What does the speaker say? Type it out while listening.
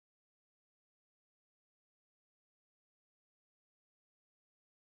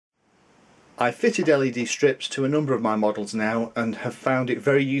I fitted LED strips to a number of my models now and have found it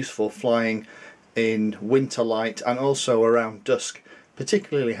very useful flying in winter light and also around dusk,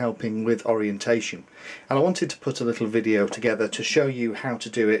 particularly helping with orientation. And I wanted to put a little video together to show you how to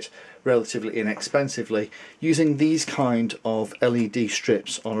do it relatively inexpensively using these kind of LED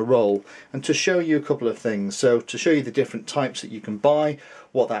strips on a roll, and to show you a couple of things. So to show you the different types that you can buy,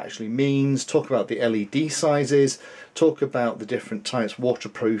 what that actually means, talk about the LED sizes, talk about the different types,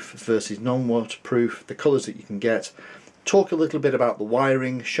 waterproof versus non-waterproof, the colours that you can get, talk a little bit about the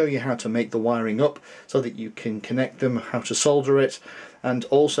wiring, show you how to make the wiring up so that you can connect them, how to solder it, and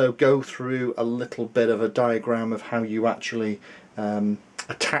also go through a little bit of a diagram of how you actually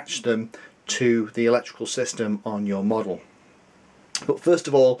attach them to the electrical system on your model. But first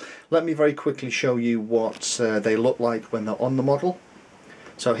of all, let me very quickly show you what they look like when they're on the model.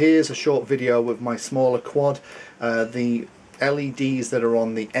 So here's a short video of my smaller quad. The LEDs that are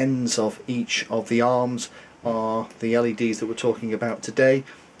on the ends of each of the arms are the LEDs that we're talking about today.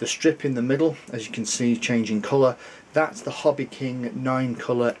 The strip in the middle, as you can see, changing colour, that's the Hobby King 9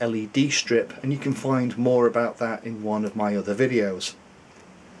 colour LED strip, and you can find more about that in one of my other videos.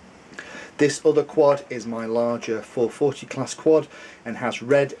 This other quad is my larger 440 class quad and has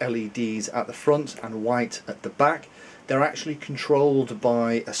red LEDs at the front and white at the back. They're actually controlled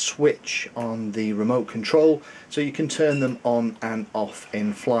by a switch on the remote control, so you can turn them on and off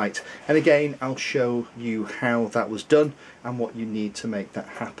in flight. And again, I'll show you how that was done and what you need to make that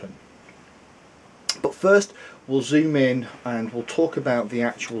happen. But first, we'll zoom in and we'll talk about the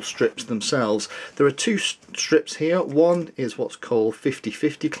actual strips themselves. There are two strips here. One is what's called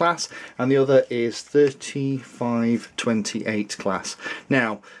 50/50 class and the other is 35/28 class.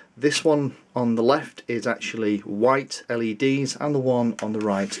 Now, this one on the left is actually white LEDs and the one on the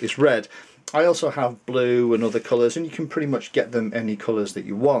right is red. I also have blue and other colours, and you can pretty much get them any colours that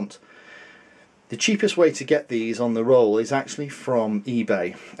you want. The cheapest way to get these on the roll is actually from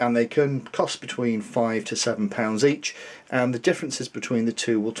eBay, and they can cost between £5 to £7 each, and the differences between the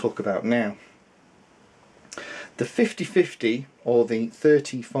two we'll talk about now. The 50/50 or the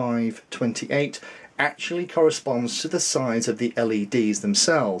 35/28 actually corresponds to the size of the LEDs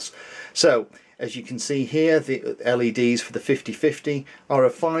themselves. So as you can see here, the LEDs for the 50/50 are a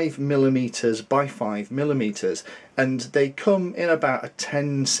 5mm by 5mm, and they come in about a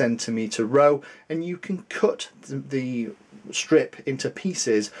 10cm row, and you can cut the strip into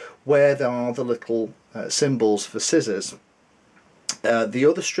pieces where there are the little symbols for scissors. The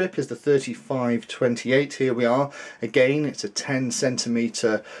other strip is the 35/28. Here we are. Again, it's a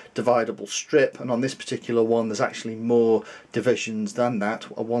 10cm dividable strip, and on this particular one there's actually more divisions than that,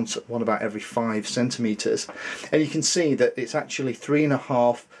 one about every 5 centimeters. And you can see that it's actually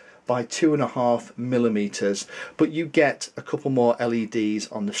 3.5 by 2.5mm, but you get a couple more LEDs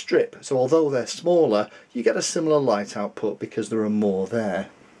on the strip. So although they're smaller, you get a similar light output because there are more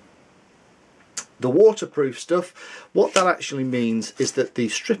there. The waterproof stuff, what that actually means is that the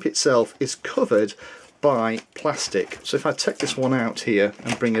strip itself is covered by plastic. So if I take this one out here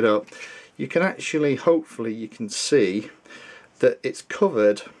and bring it up, you can actually, hopefully you can see that it's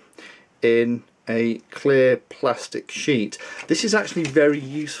covered in a clear plastic sheet. This is actually very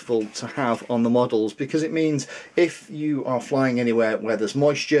useful to have on the models because it means if you are flying anywhere where there's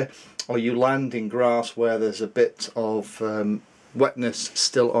moisture, or you land in grass where there's a bit of wetness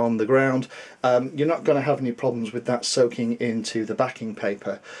still on the ground, you're not going to have any problems with that soaking into the backing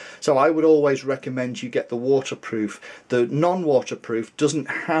paper. So I would always recommend you get the waterproof. The non-waterproof doesn't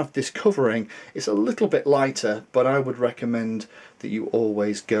have this covering. It's a little bit lighter, but I would recommend that you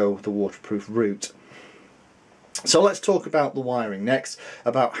always go the waterproof route. So let's talk about the wiring next,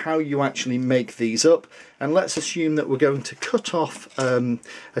 about how you actually make these up, and let's assume that we're going to cut off a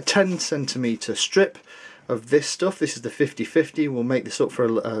 10cm strip of this stuff. This is the 50/50. We'll make this up for a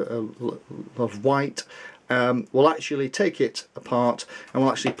lot of white. We'll actually take it apart and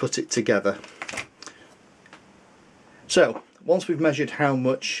we'll actually put it together. So once we've measured how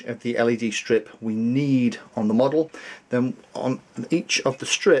much of the LED strip we need on the model, then on each of the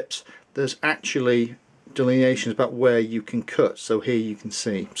strips there's actually delineations about where you can cut. So here you can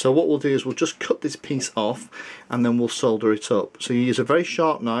see. So what we'll do is we'll just cut this piece off and then we'll solder it up. So you use a very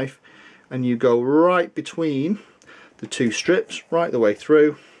sharp knife and you go right between the two strips, right the way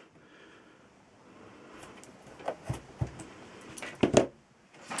through.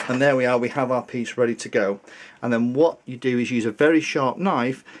 And there we are, we have our piece ready to go. And then what you do is use a very sharp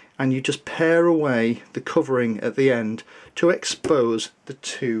knife and you just pare away the covering at the end to expose the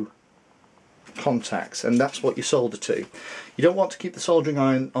two contacts, and that's what you solder to. You don't want to keep the soldering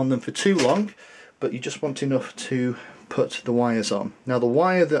iron on them for too long, but you just want enough to put the wires on. Now the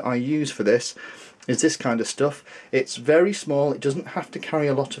wire that I use for this is this kind of stuff. It's very small, it doesn't have to carry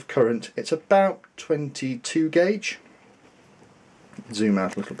a lot of current. It's about 22 gauge. Zoom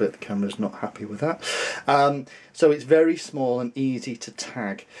out a little bit, the camera's not happy with that. So it's very small and easy to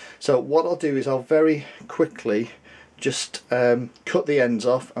tag. So what I'll do is I'll very quickly just cut the ends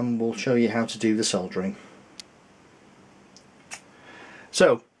off and we'll show you how to do the soldering.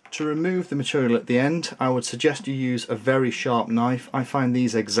 So to remove the material at the end, I would suggest you use a very sharp knife. I find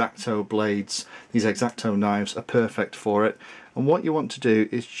these X-Acto blades, these X-Acto knives are perfect for it. And what you want to do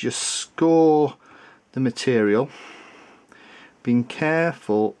is just score the material, being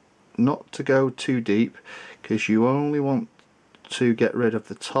careful not to go too deep because you only want to get rid of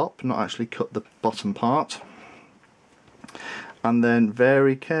the top, not actually cut the bottom part. And then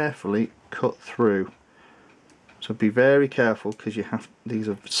very carefully cut through. So be very careful because you have, these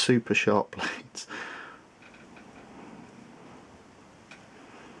are super sharp blades.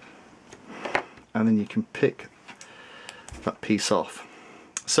 And then you can pick that piece off.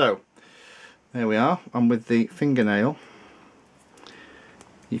 So there we are, and with the fingernail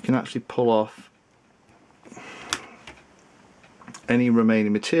you can actually pull off any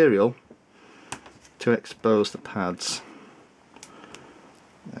remaining material to expose the pads.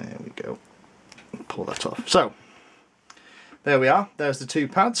 There we go, pull that off. So there we are, there's the two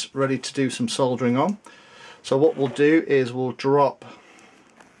pads ready to do some soldering on. So what we'll do is we'll drop,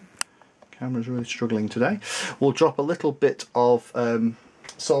 camera's really struggling today, we'll drop a little bit of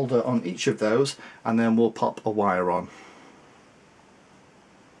solder on each of those and then we'll pop a wire on.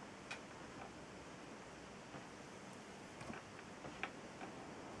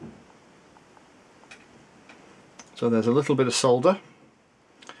 So there's a little bit of solder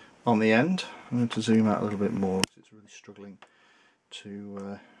on the end. I'm going to zoom out a little bit more because it's really struggling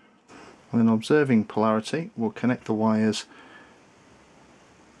to... and then observing polarity, we'll connect the wires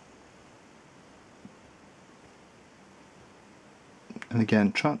and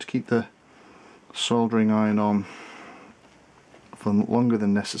again try to keep the soldering iron on for longer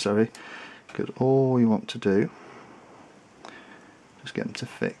than necessary because all you want to do is get them to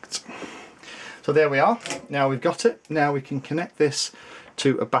fit. So there we are, now we've got it. Now we can connect this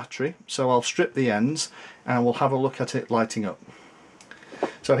to a battery, so I'll strip the ends and we'll have a look at it lighting up.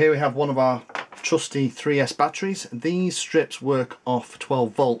 So here we have one of our trusty 3S batteries. These strips work off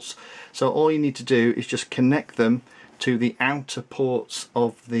 12 volts, so all you need to do is just connect them to the outer ports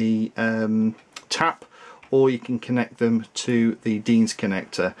of the tap, or you can connect them to the Dean's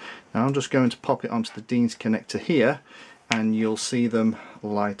connector. Now I'm just going to pop it onto the Dean's connector here and you'll see them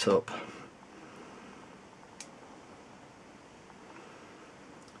light up.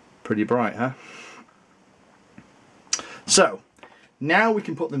 Pretty bright, huh? So now we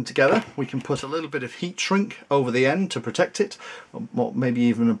can put them together. We can put a little bit of heat shrink over the end to protect it, or maybe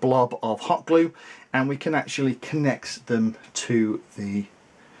even a blob of hot glue, and we can actually connect them to the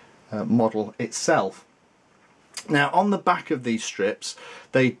model itself. Now on the back of these strips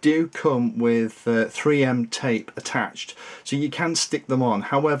they do come with 3M tape attached, so you can stick them on.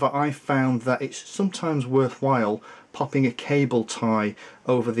 However, I found that it's sometimes worthwhile popping a cable tie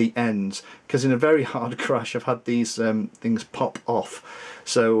over the ends, because in a very hard crash I've had these things pop off,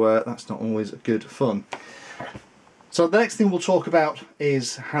 so that's not always good fun. So the next thing we'll talk about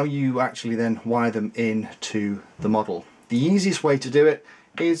is how you actually then wire them into the model. The easiest way to do it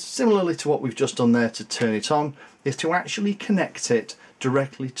is similarly to what we've just done there to turn it on, is to actually connect it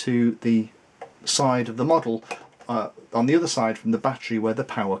directly to the side of the model on the other side from the battery where the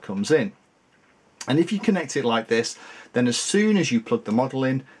power comes in. And if you connect it like this, then as soon as you plug the model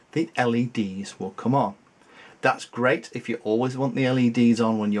in, the LEDs will come on. That's great if you always want the LEDs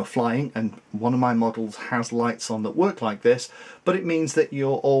on when you're flying, and one of my models has lights on that work like this, but it means that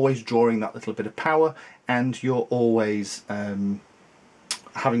you're always drawing that little bit of power and you're always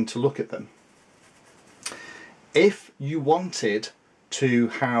having to look at them. If you wanted to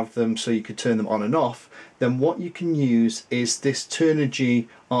have them so you could turn them on and off, then what you can use is this Turnigy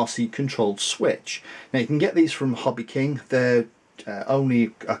RC Controlled Switch. Now you can get these from Hobby King, they're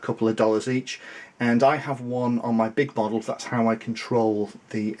only a couple of dollars each, and I have one on my big model. That's how I control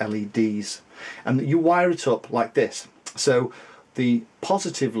the LEDs. And you wire it up like this. So the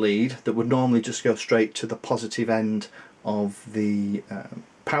positive lead that would normally just go straight to the positive end of the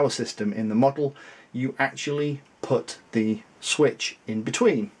power system in the model, you actually put the switch in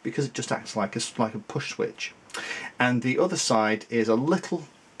between because it just acts like a push switch. And the other side is a little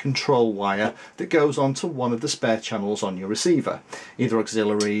control wire that goes onto one of the spare channels on your receiver, either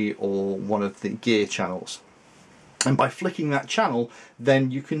auxiliary or one of the gear channels. And by flicking that channel,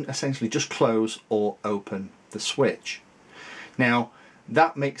 then you can essentially just close or open the switch. Now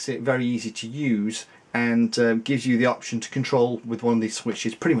that makes it very easy to use and gives you the option to control with one of these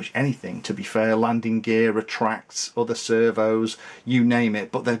switches pretty much anything, to be fair. Landing gear, retracts, other servos, you name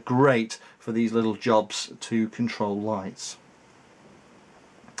it, but they're great for these little jobs to control lights.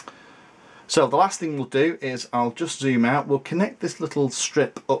 So the last thing we'll do is I'll just zoom out, we'll connect this little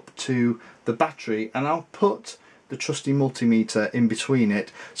strip up to the battery, and I'll put the trusty multimeter in between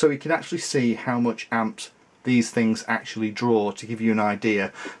it so we can actually see how much amps these things actually draw, to give you an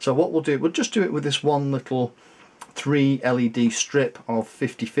idea. So what we'll do, we'll just do it with this one little 3 LED strip of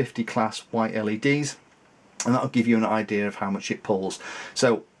 50/50 class white LEDs, and that'll give you an idea of how much it pulls.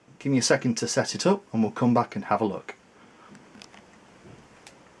 So give me a second to set it up and we'll come back and have a look.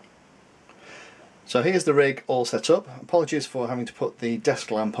 So here's the rig all set up. Apologies for having to put the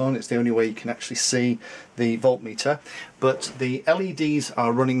desk lamp on, it's the only way you can actually see the voltmeter. But the LEDs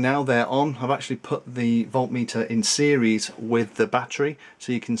are running now, they're on. I've actually put the voltmeter in series with the battery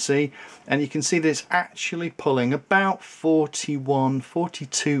so you can see. And you can see that it's actually pulling about 41,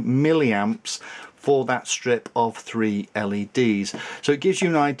 42 milliamps for that strip of 3 LEDs. So it gives you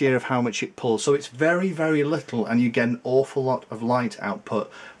an idea of how much it pulls. So it's very, very little, and you get an awful lot of light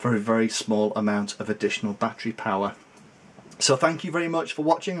output for a very small amount of additional battery power. So thank you very much for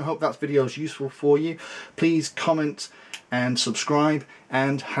watching. I hope that video is useful for you. Please comment and subscribe,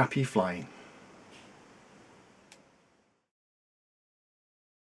 and happy flying.